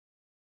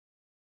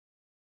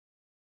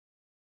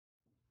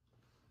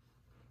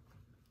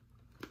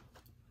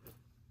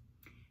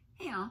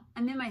all.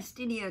 I'm in my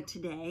studio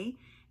today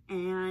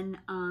and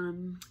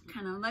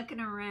kind of looking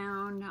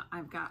around.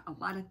 I've got a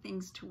lot of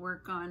things to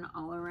work on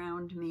all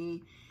around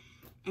me.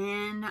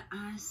 And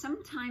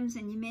sometimes,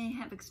 and you may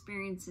have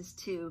experiences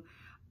too,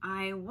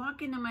 I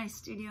walk into my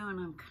studio and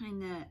I'm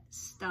kind of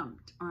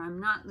stumped, or I'm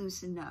not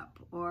loosened up,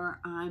 or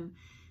I'm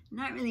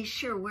not really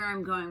sure where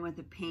I'm going with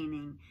a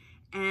painting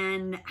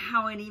and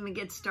how it even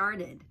gets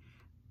started.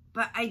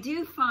 But I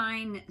do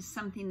find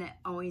something that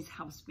always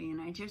helps me,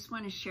 and I just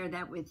want to share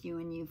that with you.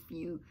 And if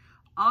you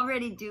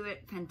already do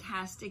it,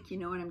 fantastic, you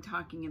know what I'm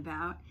talking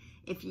about.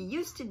 If you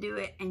used to do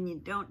it and you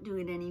don't do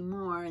it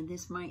anymore,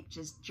 this might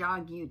just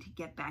jog you to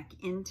get back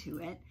into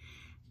it.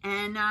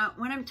 And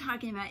what I'm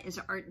talking about is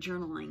art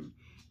journaling.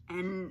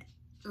 And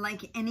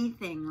like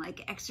anything,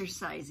 like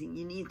exercising,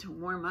 you need to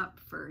warm up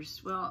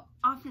first. Well,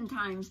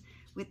 oftentimes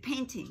with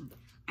painting,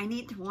 I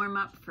need to warm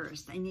up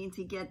first. I need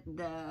to get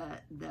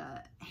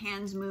the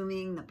hands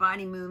moving, the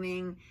body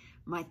moving,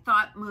 my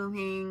thought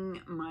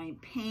moving, my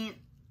paint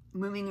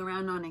moving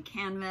around on a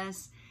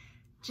canvas,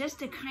 just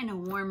to kind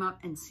of warm up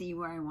and see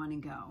where I want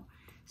to go.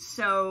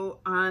 So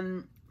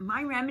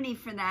my remedy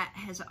for that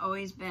has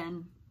always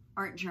been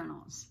art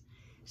journals.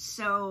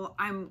 So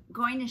I'm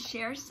going to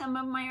share some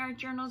of my art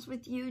journals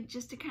with you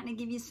just to kind of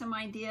give you some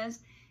ideas.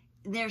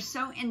 They're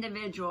so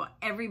individual.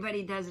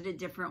 Everybody does it a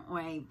different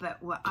way,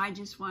 but what I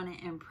just want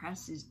to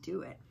impress is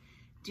do it.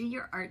 Do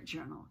your art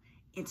journal.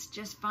 It's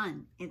just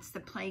fun. It's the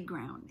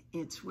playground.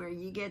 It's where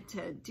you get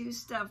to do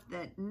stuff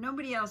that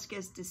nobody else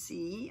gets to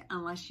see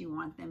unless you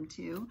want them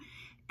to,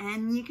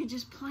 and you can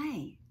just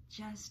play.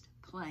 Just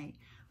play.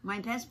 My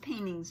best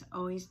paintings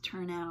always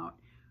turn out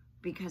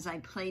because I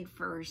played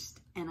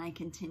first and I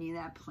continue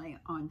that play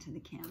onto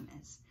the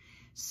canvas.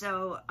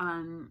 So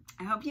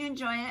I hope you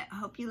enjoy it. I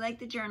hope you like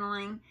the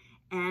journaling.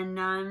 And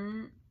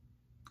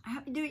I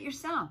hope you do it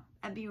yourself.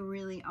 That'd be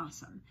really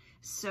awesome.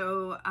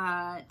 So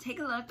take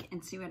a look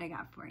and see what I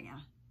got for you.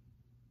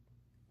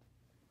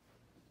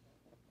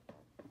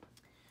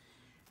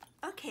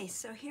 Okay,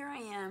 so here I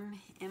am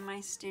in my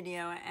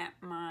studio at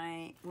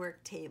my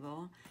work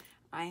table.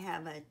 I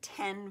have a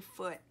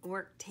 10-foot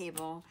work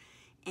table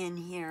in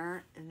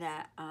here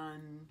that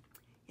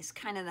is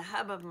kind of the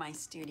hub of my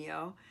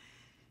studio.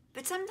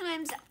 But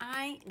sometimes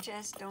I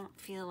just don't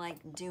feel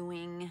like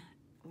doing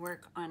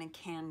work on a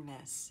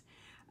canvas.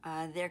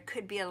 There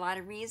could be a lot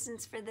of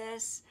reasons for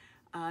this.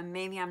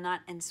 Maybe I'm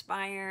not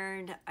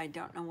inspired. I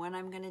don't know what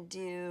I'm gonna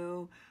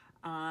do.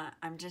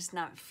 I'm just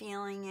not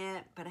feeling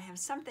it, but I have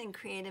something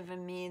creative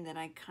in me that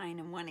I kind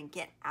of want to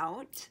get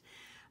out.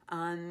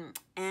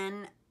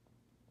 And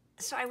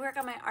so I work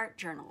on my art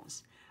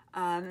journals.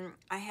 I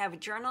have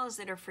journals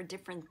that are for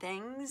different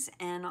things,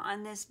 and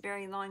on this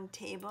very long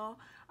table,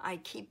 I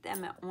keep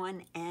them at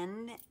one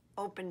end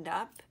opened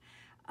up.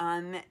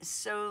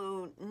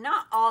 So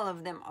not all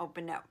of them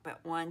opened up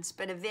at once,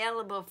 but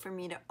available for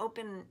me to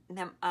open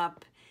them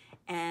up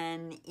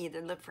and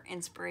either look for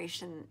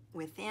inspiration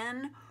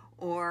within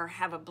or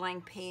have a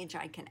blank page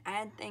I can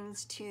add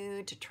things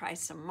to try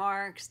some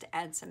marks, to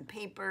add some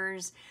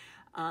papers.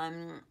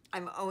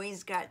 I've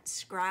always got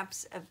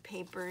scraps of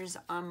papers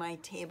on my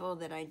table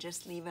that I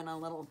just leave in a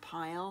little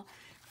pile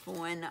for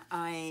when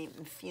I'm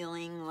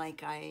feeling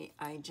like I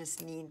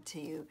just need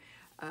to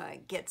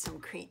get some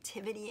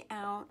creativity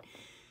out.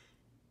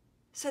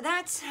 So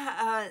that's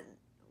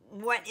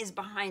what is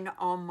behind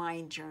all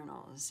my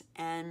journals.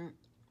 And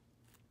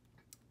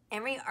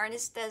every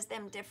artist does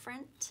them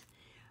different.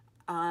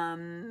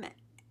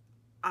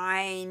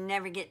 I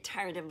never get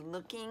tired of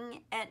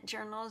looking at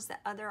journals that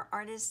other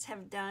artists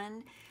have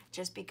done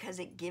just because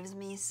it gives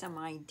me some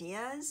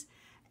ideas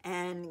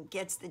and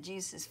gets the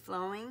juices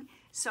flowing.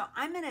 So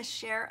I'm going to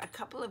share a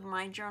couple of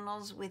my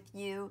journals with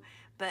you,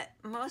 but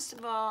most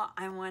of all,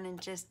 I want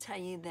to just tell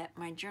you that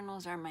my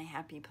journals are my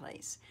happy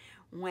place.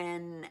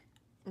 When,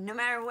 no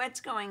matter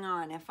what's going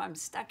on, if I'm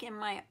stuck in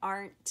my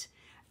art,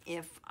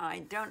 if I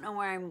don't know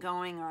where I'm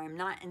going or I'm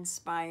not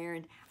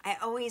inspired, I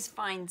always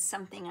find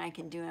something I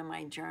can do in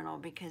my journal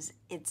because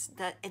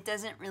it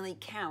doesn't really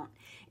count.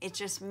 It's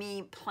just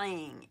me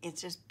playing.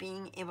 It's just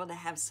being able to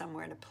have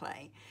somewhere to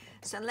play.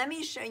 So let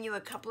me show you a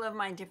couple of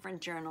my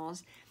different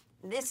journals.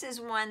 This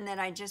is one that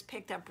I just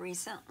picked up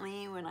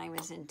recently when I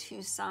was in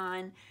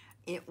Tucson.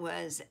 I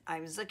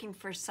was looking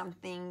for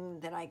something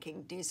that I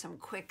could do some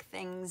quick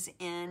things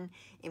in.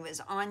 It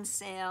was on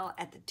sale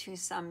at the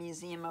Tucson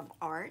Museum of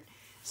Art.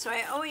 So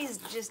I always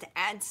just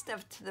add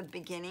stuff to the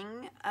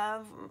beginning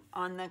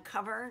on the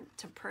cover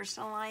to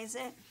personalize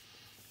it.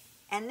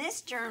 And this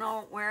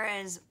journal,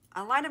 whereas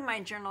a lot of my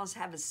journals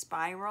have a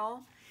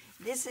spiral,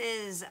 this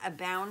is a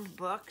bound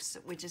books,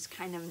 which is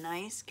kind of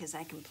nice because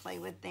I can play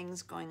with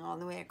things going all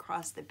the way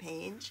across the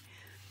page.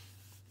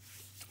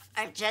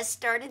 I've just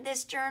started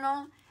this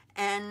journal,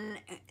 and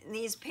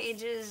these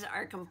pages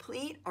are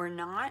complete or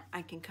not.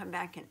 I can come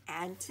back and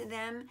add to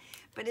them,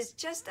 but it's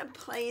just a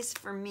place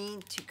for me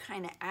to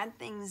kind of add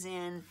things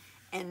in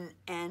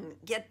and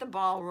get the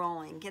ball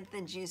rolling, get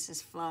the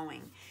juices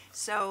flowing.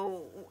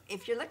 So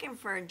if you're looking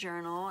for a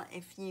journal,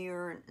 if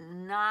you're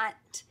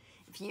not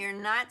if you're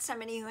not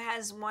somebody who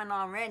has one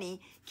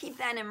already, keep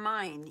that in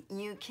mind.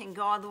 You can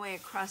go all the way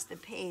across the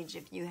page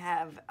if you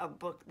have a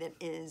book that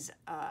is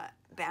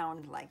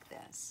bound like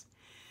this.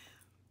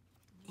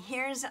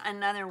 Here's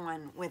another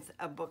one with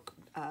a book,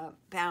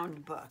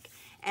 bound book.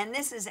 And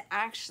this is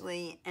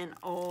actually an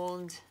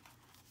old,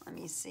 let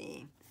me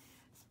see,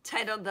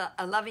 titled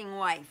A Loving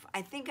Wife.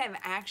 I think I've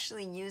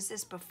actually used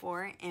this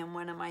before in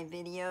one of my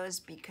videos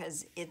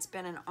because it's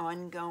been an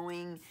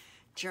ongoing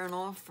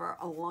journal for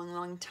a long,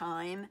 long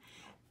time.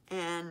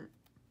 And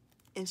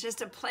it's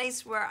just a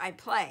place where I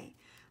play.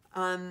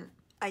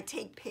 I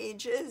take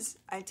pages,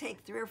 I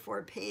take 3 or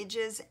 4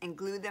 pages and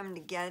glue them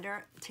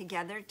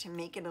together to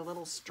make it a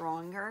little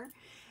stronger.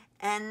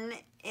 And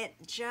it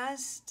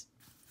just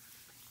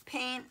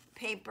paint,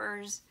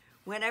 papers,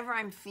 whatever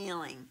I'm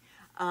feeling.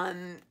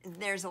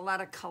 There's a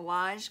lot of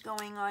collage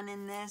going on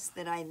in this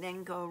that I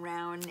then go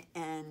around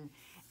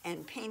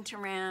and paint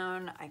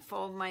around. I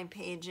fold my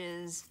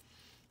pages.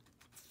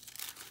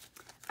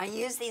 I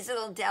use these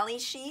little deli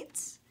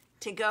sheets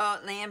to go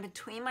lay in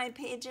between my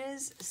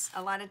pages.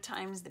 A lot of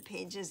times the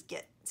pages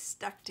get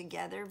stuck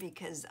together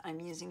because I'm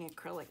using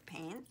acrylic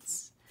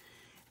paints.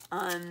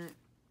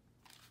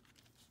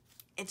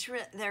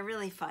 They're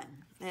really fun.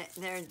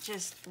 They're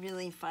just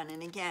really fun.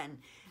 And again,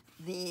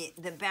 the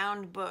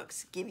bound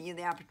books give you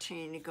the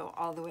opportunity to go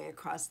all the way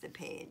across the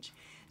page.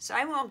 So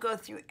I won't go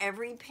through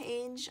every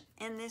page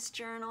in this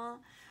journal.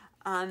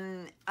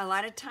 A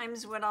lot of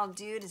times what I'll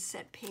do to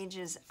set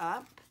pages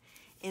up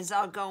is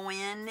I'll go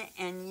in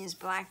and use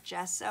black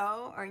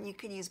gesso, or you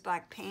could use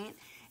black paint,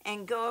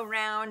 and go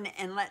around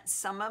and let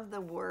some of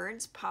the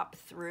words pop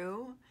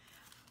through.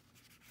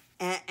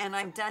 And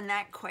I've done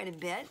that quite a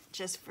bit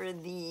just for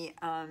the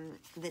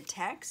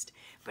text,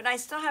 but I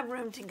still have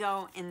room to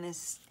go in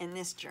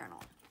this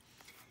journal.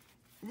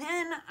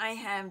 Then I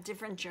have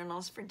different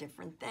journals for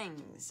different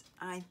things.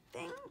 I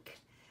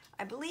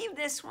believe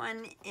this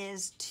one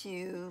is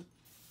to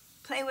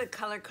play with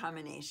color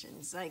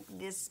combinations. Like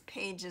this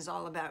page is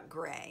all about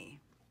gray.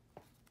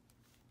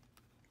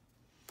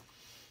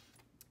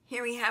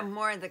 Here we have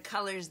more of the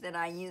colors that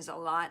I use a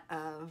lot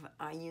of.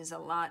 I use a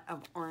lot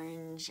of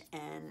orange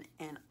and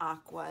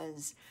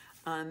aquas.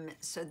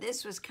 So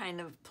this was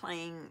kind of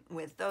playing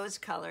with those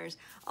colors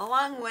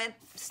along with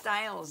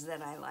styles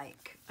that I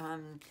like.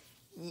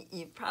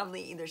 You've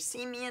probably either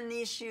seen me in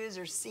these shoes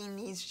or seen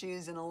these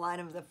shoes in a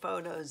lot of the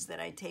photos that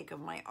I take of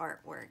my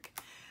artwork.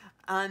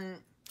 And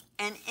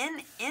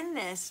in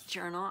this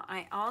journal,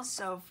 I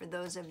also, for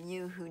those of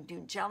you who do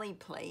jelly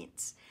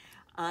plates,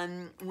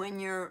 when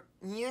you're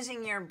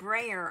using your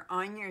brayer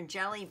on your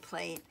jelly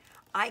plate,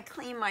 I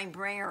clean my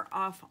brayer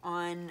off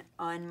on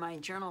my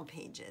journal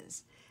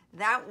pages.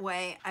 That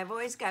way, I've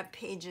always got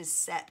pages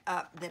set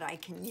up that I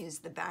can use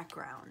the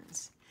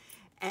backgrounds.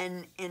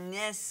 And in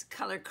this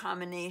color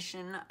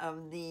combination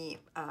of the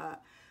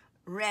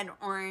red,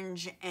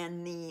 orange,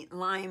 and the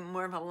lime,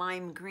 more of a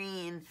lime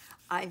green,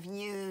 I've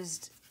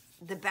used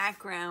the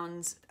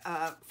backgrounds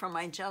from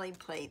my jelly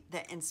plate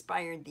that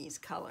inspired these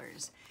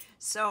colors.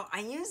 So I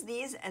use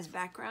these as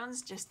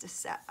backgrounds just to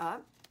set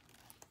up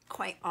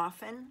quite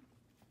often.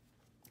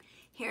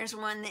 Here's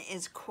one that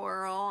is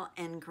coral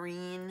and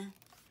green.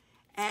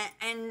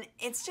 And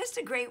it's just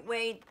a great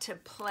way to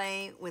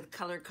play with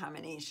color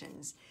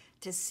combinations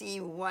to see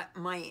what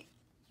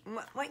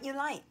you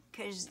like,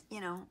 because,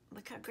 you know,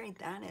 look how great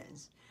that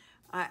is.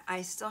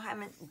 I still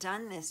haven't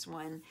done this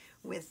one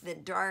with the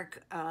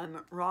dark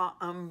raw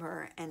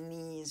umber and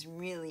these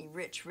really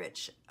rich,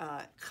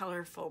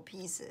 colorful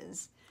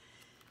pieces.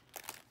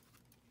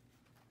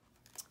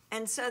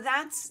 And so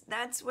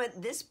that's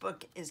what this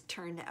book is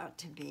turned out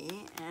to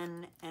be.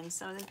 And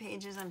some of the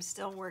pages I'm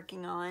still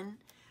working on.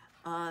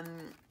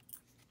 And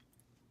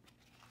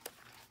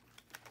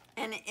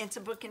it's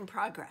a book in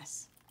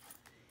progress.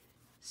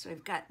 So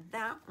we've got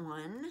that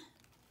one.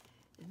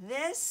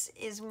 This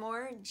is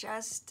more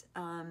just,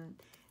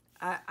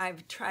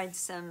 I've tried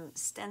some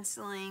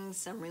stenciling,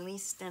 some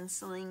release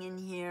stenciling in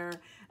here.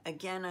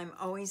 Again, I'm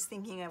always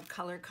thinking of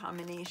color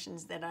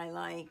combinations that I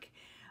like.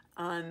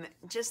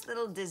 Just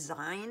little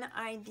design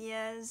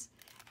ideas.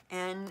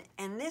 And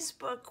this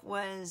book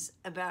was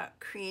about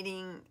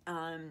creating,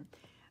 the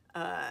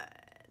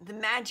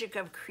magic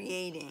of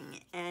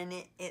creating. And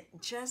it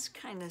just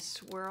kind of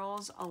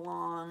swirls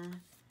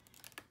along.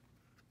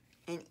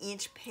 And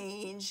each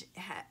page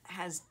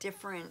has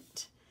different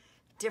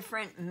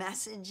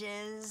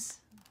messages,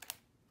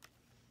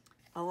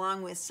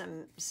 along with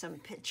some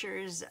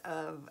pictures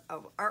of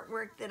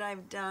artwork that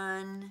I've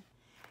done.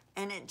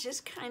 And it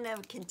just kind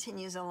of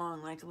continues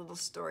along like a little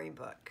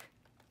storybook.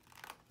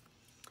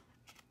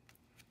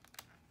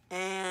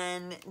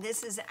 And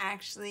this is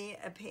actually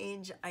a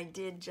page I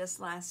did just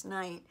last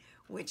night,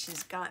 which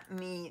has got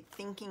me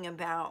thinking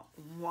about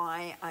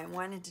why I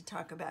wanted to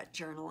talk about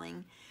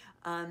journaling.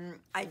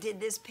 I did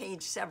this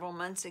page several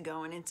months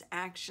ago, and it's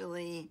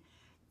actually,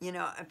 you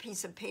know, a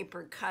piece of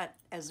paper cut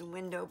as a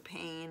window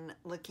pane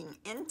looking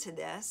into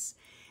this.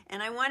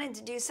 And I wanted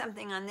to do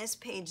something on this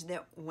page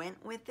that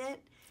went with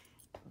it.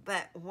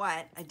 but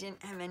I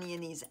didn't have any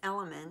of these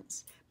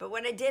elements. But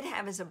what I did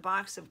have is a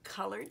box of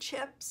color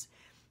chips.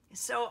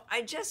 So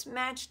I just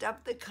matched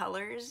up the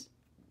colors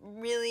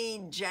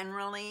really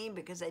generally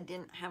because I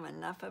didn't have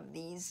enough of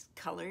these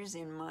colors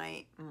in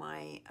my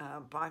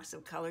box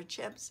of color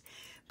chips.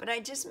 But I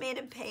just made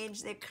a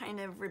page that kind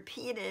of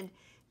repeated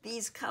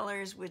these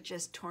colors with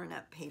just torn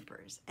up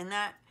papers. And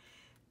that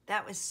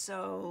was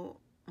so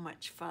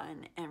much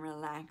fun and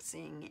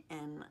relaxing,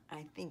 and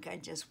I think I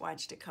just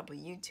watched a couple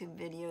YouTube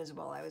videos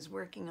while I was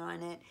working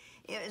on it.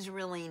 It was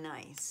really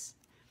nice.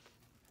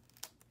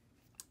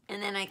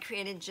 And then I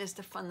created just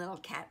a fun little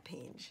cat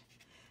page.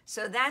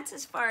 So that's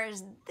as far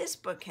as this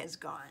book has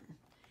gone,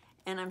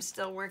 and I'm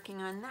still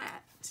working on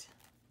that.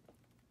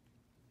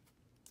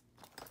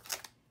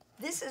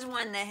 This is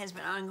one that has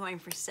been ongoing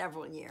for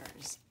several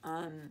years.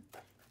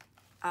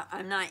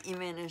 I'm not even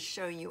going to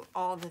show you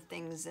all the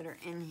things that are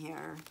in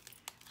here,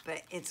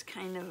 but it's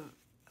kind of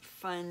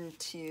fun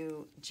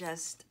to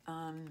just,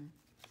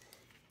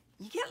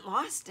 you get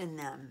lost in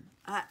them.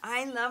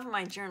 I love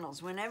my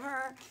journals.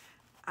 Whenever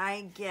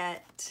I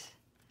get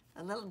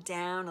a little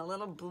down, a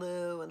little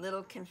blue, a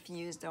little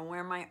confused on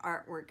where my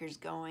artwork is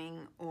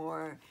going,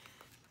 or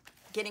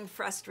getting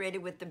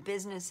frustrated with the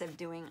business of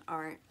doing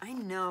art, I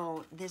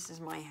know this is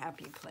my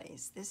happy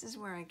place. This is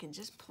where I can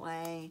just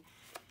play,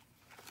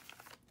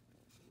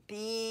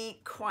 be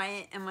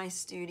quiet in my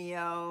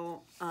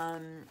studio,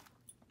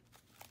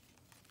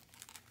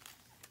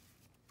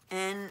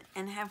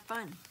 and have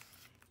fun.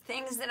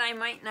 Things that I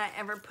might not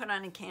ever put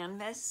on a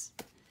canvas.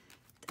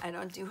 I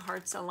don't do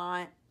hearts a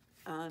lot.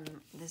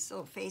 This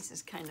little face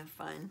is kind of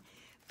fun,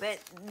 but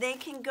they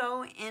can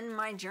go in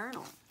my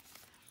journal,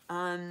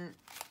 in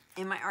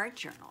my art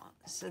journal.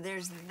 So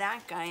there's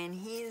that guy, and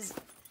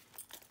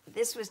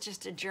this was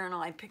just a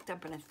journal I picked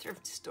up in a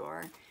thrift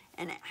store,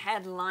 and it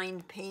had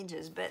lined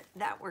pages, but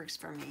that works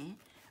for me.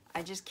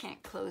 I just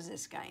can't close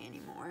this guy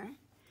anymore.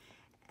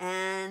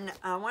 And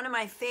one of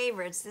my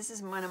favorites, this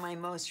is one of my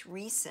most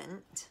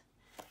recent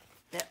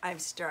that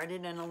I've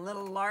started on a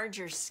little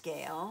larger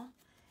scale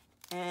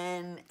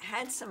and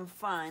had some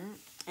fun.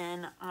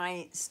 And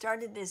I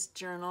started this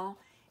journal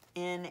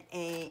in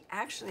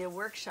actually a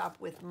workshop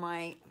with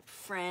my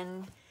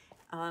friend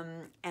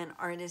and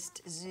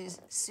artist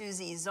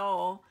Susie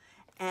Zoll.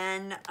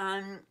 And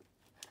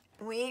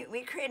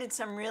we created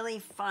some really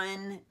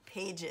fun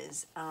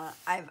pages.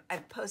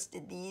 I've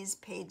posted these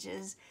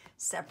pages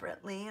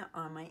separately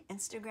on my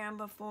Instagram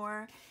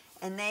before,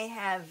 and they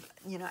have,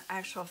 you know,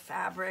 actual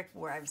fabric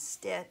where I've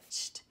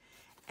stitched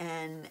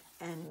and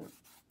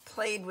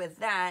played with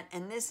that.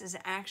 And this is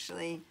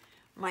actually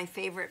my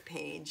favorite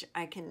page.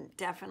 I can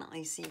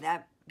definitely see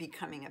that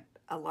becoming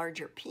a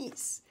larger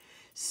piece.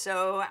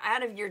 So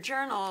out of your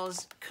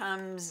journals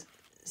comes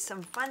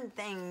some fun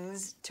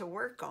things to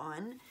work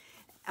on.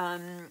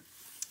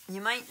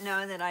 You might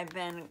know that I've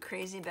been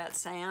crazy about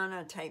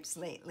cyanotypes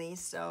lately,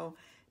 so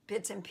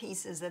bits and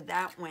pieces of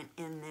that went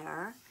in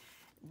there.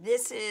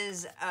 This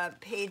is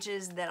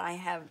pages that I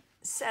have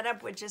set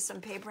up with just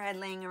some paper I had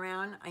laying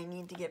around. I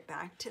need to get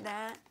back to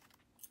that.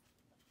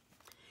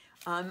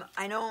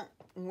 I don't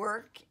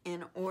work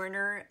in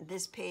order,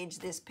 this page,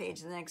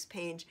 the next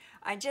page.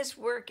 I just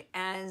work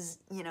as,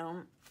 you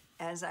know,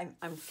 as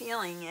I'm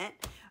feeling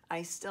it.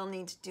 I still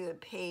need to do a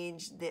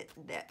page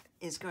that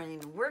is going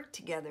to work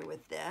together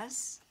with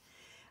this.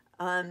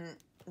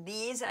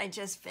 These I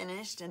just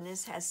finished, and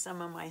this has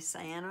some of my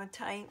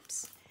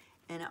cyanotypes,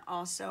 and it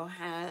also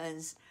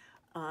has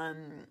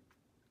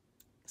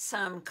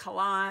some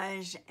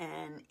collage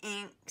and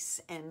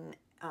inks and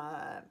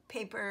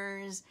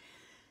papers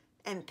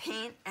and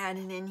paint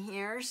added in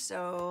here,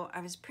 so I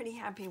was pretty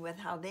happy with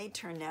how they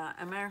turned out.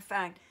 As a matter of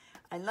fact,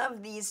 I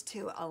love these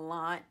two a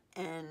lot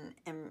and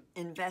am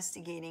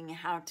investigating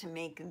how to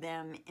make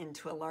them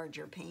into a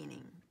larger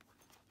painting.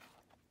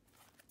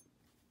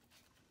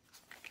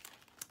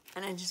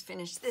 And I just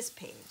finished this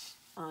page.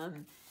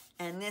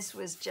 And this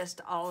was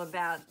just all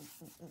about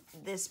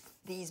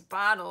these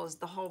bottles.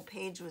 The whole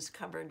page was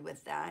covered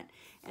with that.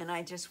 And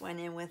I just went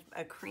in with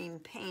a cream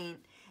paint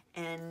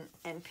and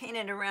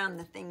painted around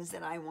the things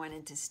that I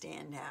wanted to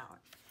stand out.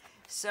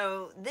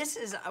 So this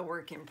is a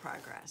work in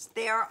progress.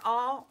 They are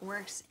all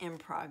works in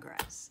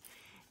progress.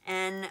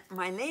 And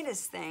my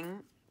latest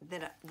thing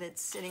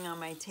that's sitting on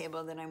my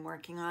table that I'm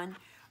working on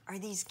are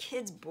these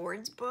kids'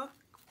 board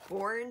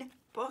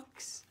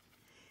books.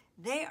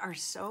 They are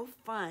so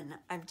fun.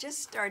 I've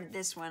just started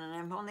this one, and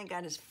I've only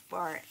got as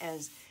far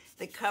as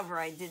the cover.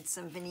 I did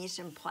some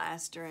Venetian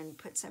plaster and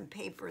put some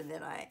paper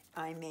that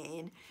I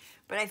made.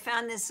 But I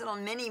found this little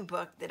mini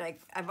book that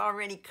I've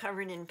already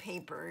covered in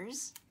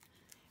papers.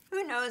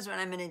 Who knows what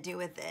I'm going to do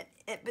with it?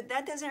 But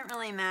that doesn't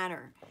really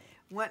matter.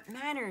 What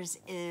matters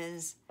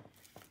is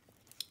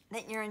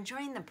that you're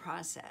enjoying the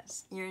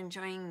process. You're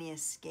enjoying the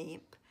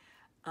escape.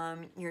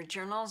 Your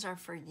journals are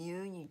for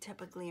you. You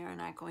typically are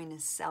not going to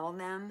sell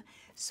them.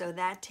 So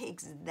that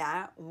takes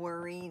that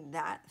worry,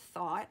 that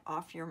thought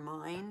off your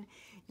mind.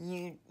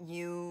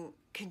 You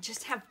can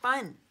just have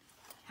fun.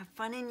 Have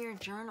fun in your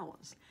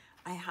journals.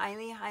 I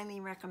highly, highly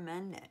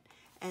recommend it.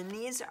 And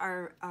these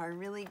are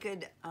really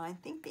good. I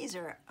think these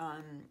are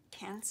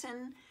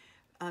Canson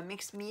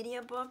mixed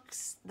media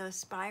books, the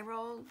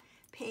spiral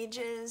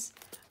pages.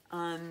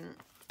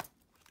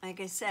 Like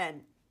I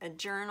said, a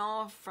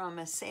journal from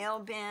a sale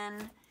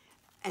bin,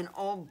 an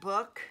old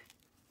book,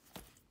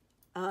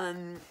 a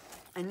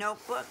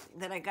notebook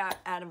that I got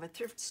out of a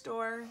thrift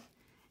store,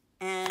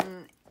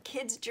 and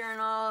kids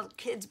journal,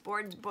 kids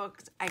board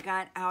books I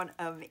got out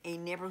of a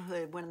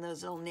neighborhood, one of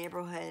those little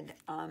neighborhood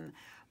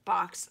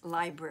box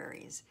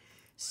libraries.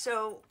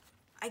 So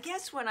I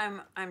guess what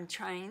I'm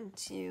trying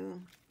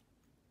to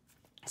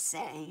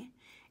say,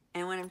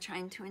 and what I'm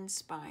trying to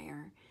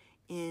inspire,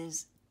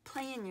 is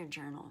play in your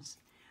journals.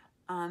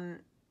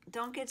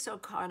 Don't get so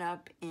caught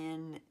up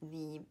in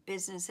the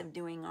business of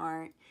doing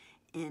art,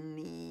 in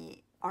the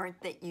art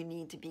that you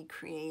need to be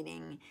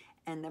creating,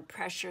 and the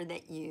pressure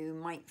that you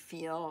might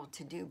feel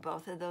to do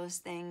both of those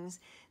things.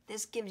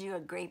 This gives you a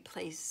great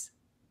place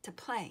to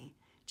play.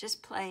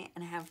 Just play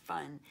and have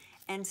fun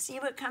and see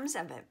what comes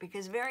of it,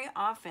 because very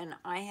often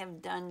I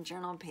have done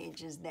journal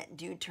pages that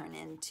do turn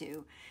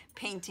into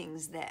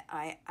paintings that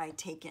I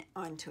take it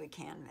onto a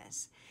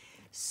canvas.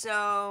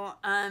 So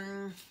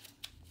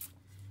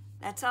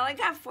that's all I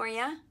got for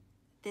you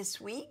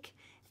this week.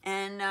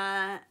 And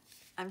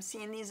I'm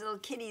seeing these little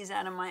kitties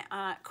out of my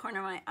corner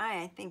of my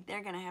eye. I think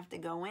they're going to have to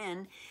go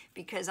in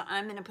because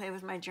I'm going to play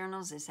with my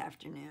journals this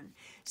afternoon.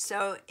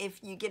 So if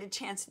you get a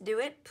chance to do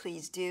it,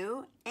 please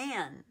do.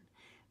 And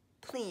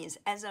please,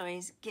 as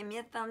always, give me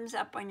a thumbs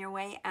up on your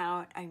way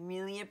out. I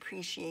really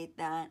appreciate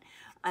that.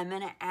 I'm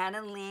going to add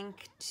a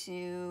link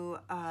to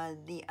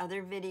the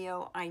other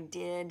video I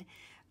did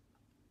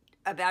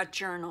about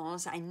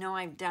journals. I know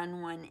I've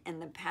done one in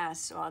the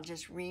past, so I'll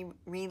just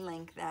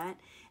re-link that.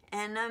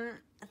 And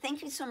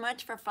thank you so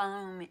much for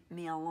following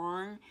me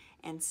along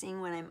and seeing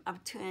what I'm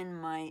up to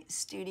in my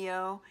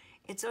studio.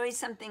 It's always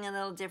something a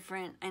little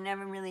different. I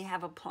never really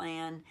have a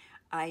plan.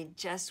 I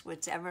just,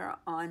 whatever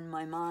on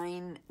my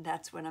mind,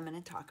 that's what I'm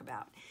going to talk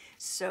about.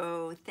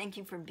 So thank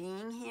you for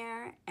being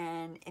here.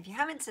 And if you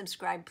haven't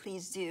subscribed,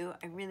 please do.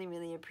 I really,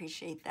 really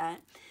appreciate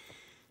that.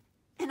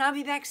 And I'll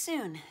be back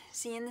soon.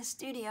 See you in the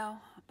studio.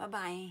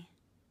 Bye-bye.